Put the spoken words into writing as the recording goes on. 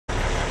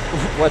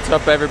What's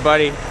up,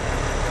 everybody?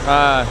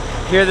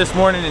 Here this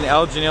morning in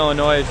Elgin,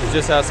 Illinois, which is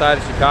just outside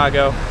of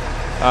Chicago.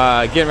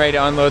 Getting ready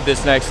to unload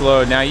this next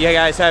load. Now, you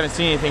guys haven't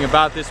seen anything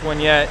about this one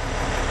yet.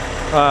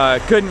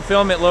 Couldn't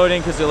film it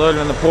loading because it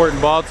loaded on the port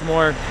in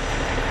Baltimore.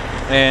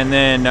 And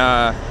then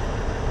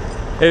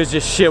it was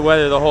just shit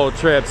weather the whole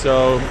trip,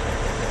 so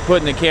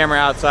putting the camera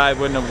outside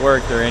wouldn't have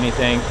worked or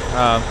anything.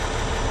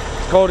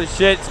 It's cold as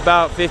shit. It's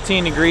about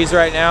 15 degrees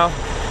right now.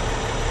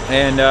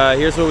 And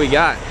here's what we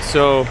got.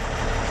 So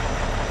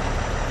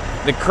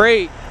the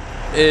crate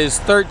is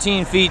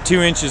 13 feet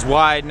 2 inches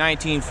wide,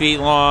 19 feet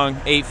long,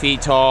 8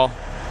 feet tall,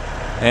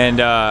 and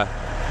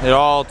it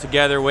all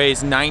together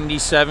weighs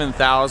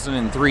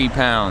 97,003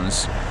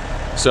 pounds.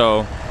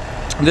 So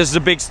this is a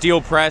big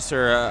steel press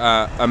or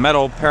a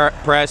metal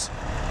press.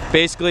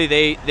 Basically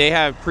they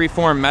have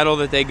preformed metal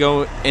that they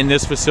go in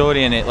this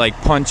facility, and it like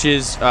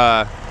punches,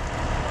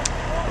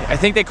 I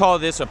think they call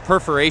this a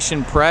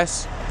perforation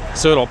press,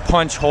 so it'll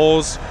punch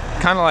holes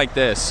kind of like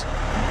this.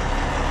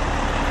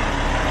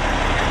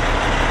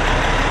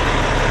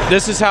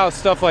 This is how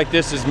stuff like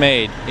this is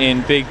made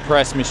in big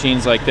press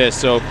machines like this.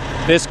 So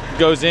this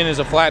goes in as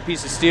a flat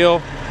piece of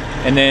steel,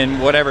 and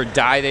then whatever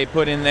die they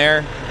put in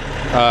there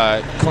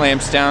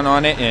clamps down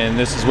on it, and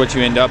this is what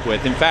you end up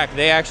with. In fact,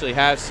 they actually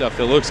have stuff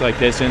that looks like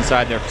this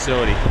inside their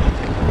facility.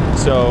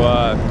 So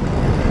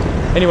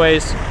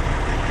anyways,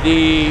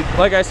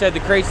 like I said, the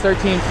crate's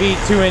 13 feet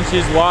 2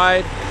 inches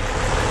wide.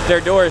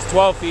 Their door is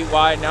 12 feet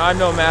wide. Now, I'm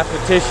no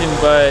mathematician,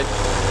 but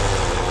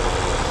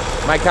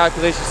my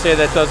calculations say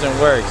that doesn't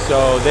work.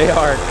 So they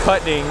are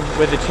cutting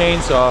with a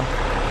chainsaw,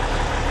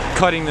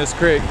 cutting this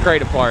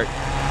crate apart.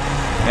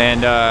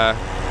 And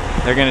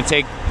they're gonna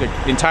take the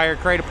entire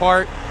crate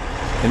apart,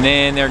 and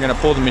then they're gonna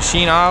pull the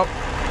machine out,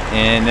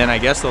 and then I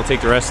guess they'll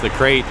take the rest of the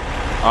crate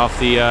off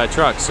the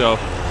truck. So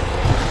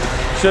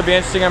should be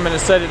interesting. I'm gonna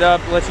set it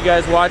up, let you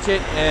guys watch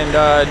it, and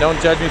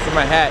don't judge me for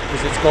my hat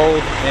because it's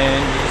cold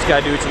and you just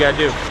gotta do what you gotta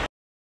do.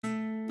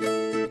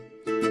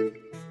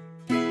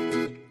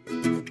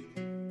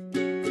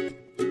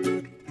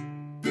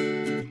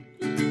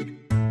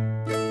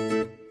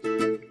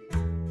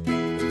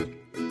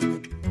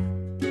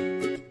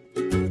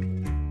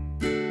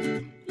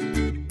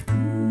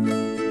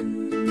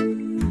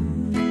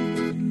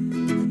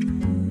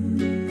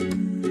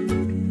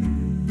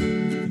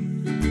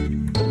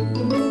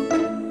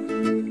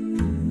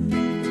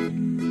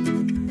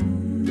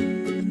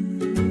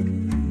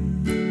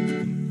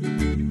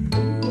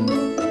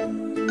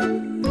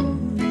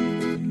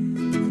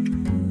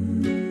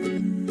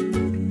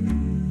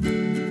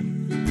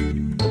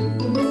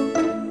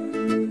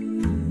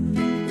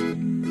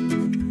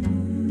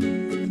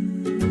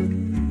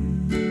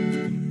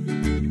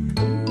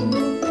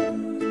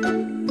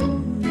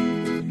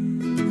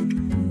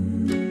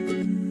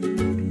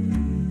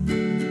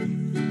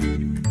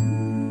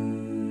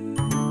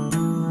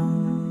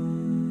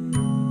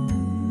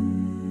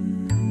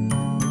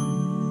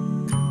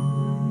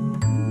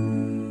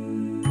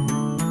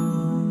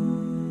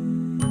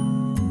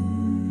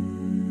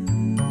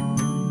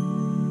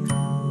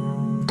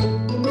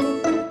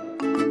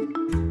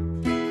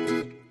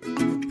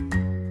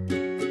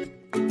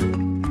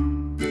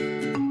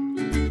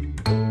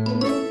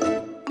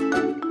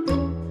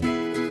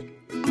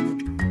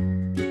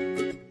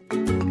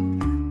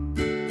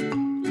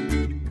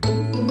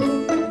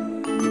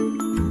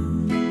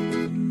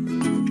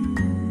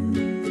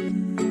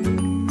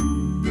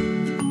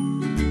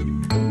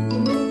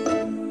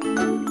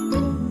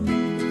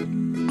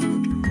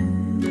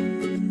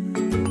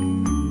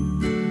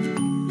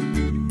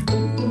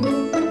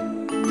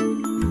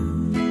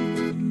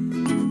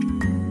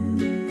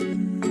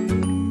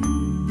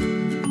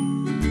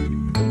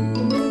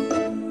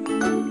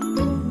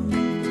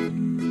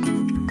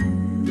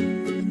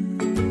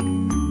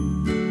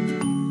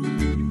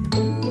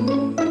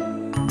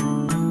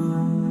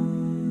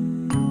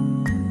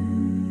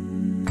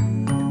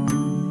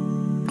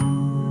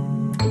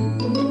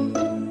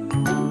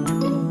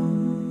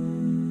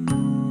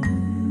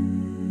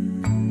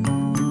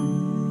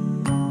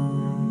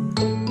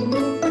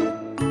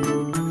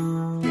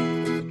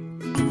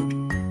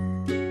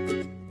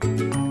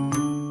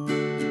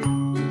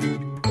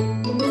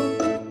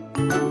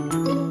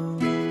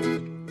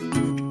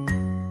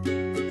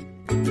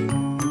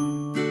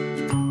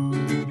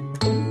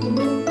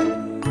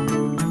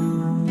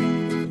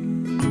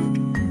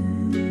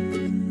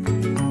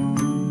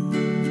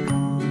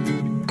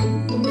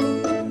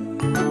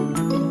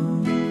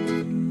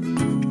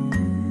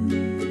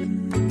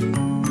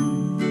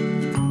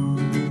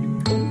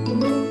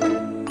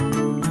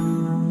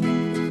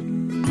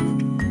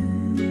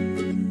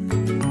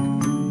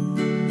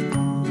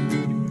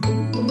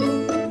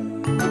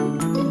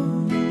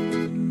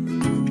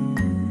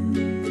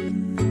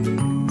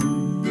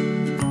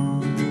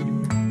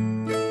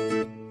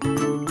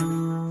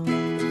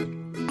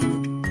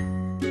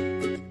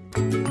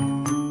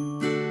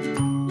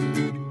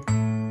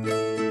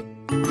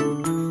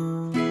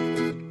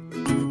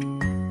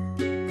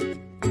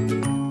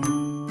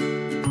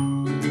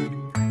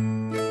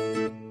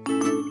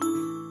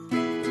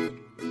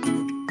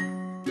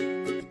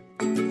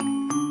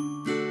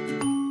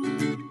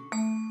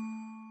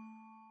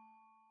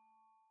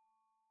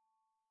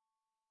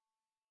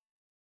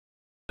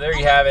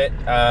 have it.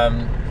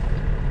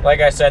 Like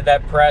I said,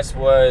 that press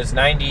was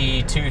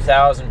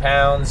 92,000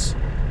 pounds,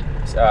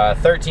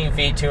 13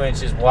 feet 2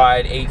 inches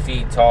wide, 8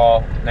 feet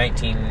tall,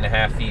 19 and a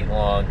half feet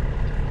long,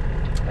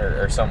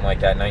 or something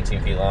like that,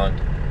 19 feet long.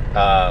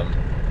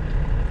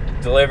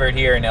 Delivered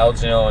here in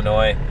Elgin,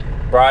 Illinois.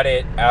 Brought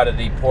it out of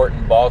the port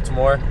in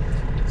Baltimore.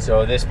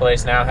 So this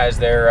place now has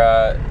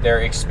their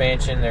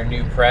expansion, their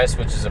new press,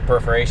 which is a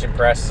perforation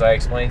press, as I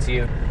explained to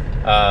you.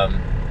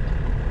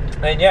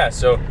 And yeah,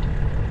 so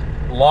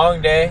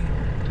long day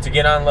to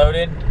get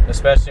unloaded,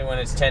 especially when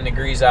it's 10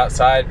 degrees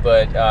outside,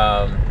 but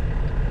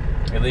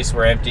at least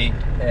we're empty,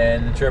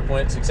 and the trip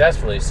went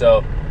successfully.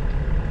 So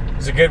it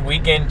was a good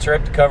weekend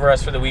trip to cover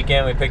us for the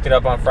weekend. We picked it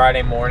up on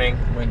Friday morning.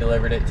 We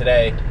delivered it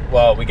today.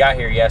 Well, we got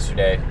here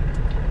yesterday.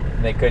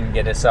 They couldn't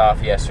get us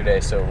off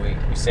yesterday, so we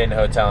stayed in the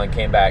hotel and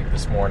came back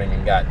this morning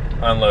and got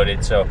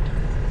unloaded. So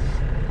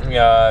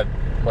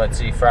let's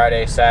see,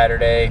 Friday,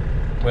 Saturday,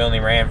 we only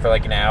ran for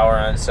like an hour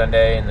on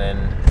Sunday and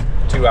then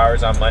 2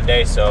 hours on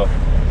Monday. So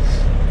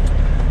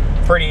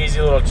pretty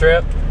easy little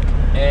trip.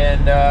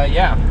 And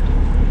yeah,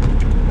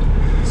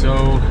 so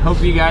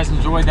hope you guys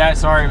enjoyed that.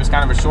 Sorry it was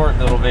kind of a short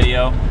little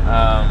video,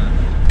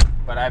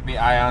 but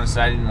I honestly,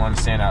 I didn't want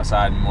to stand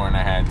outside more than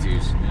I had to. It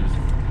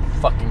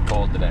was fucking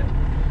cold today.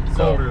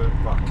 So, colder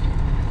than fuck.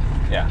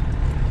 Yeah.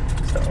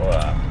 So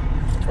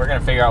we're gonna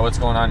figure out what's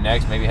going on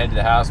next. Maybe head to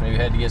the house. Maybe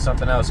head to get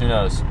something else. Who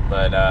knows?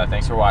 But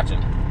thanks for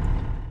watching.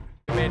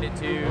 We made it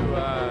to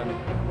I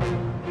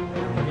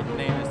forget the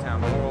name of this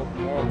town,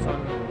 Morrilton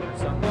or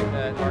something like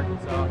that,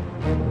 Arkansas.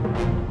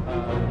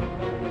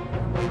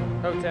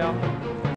 Hotel.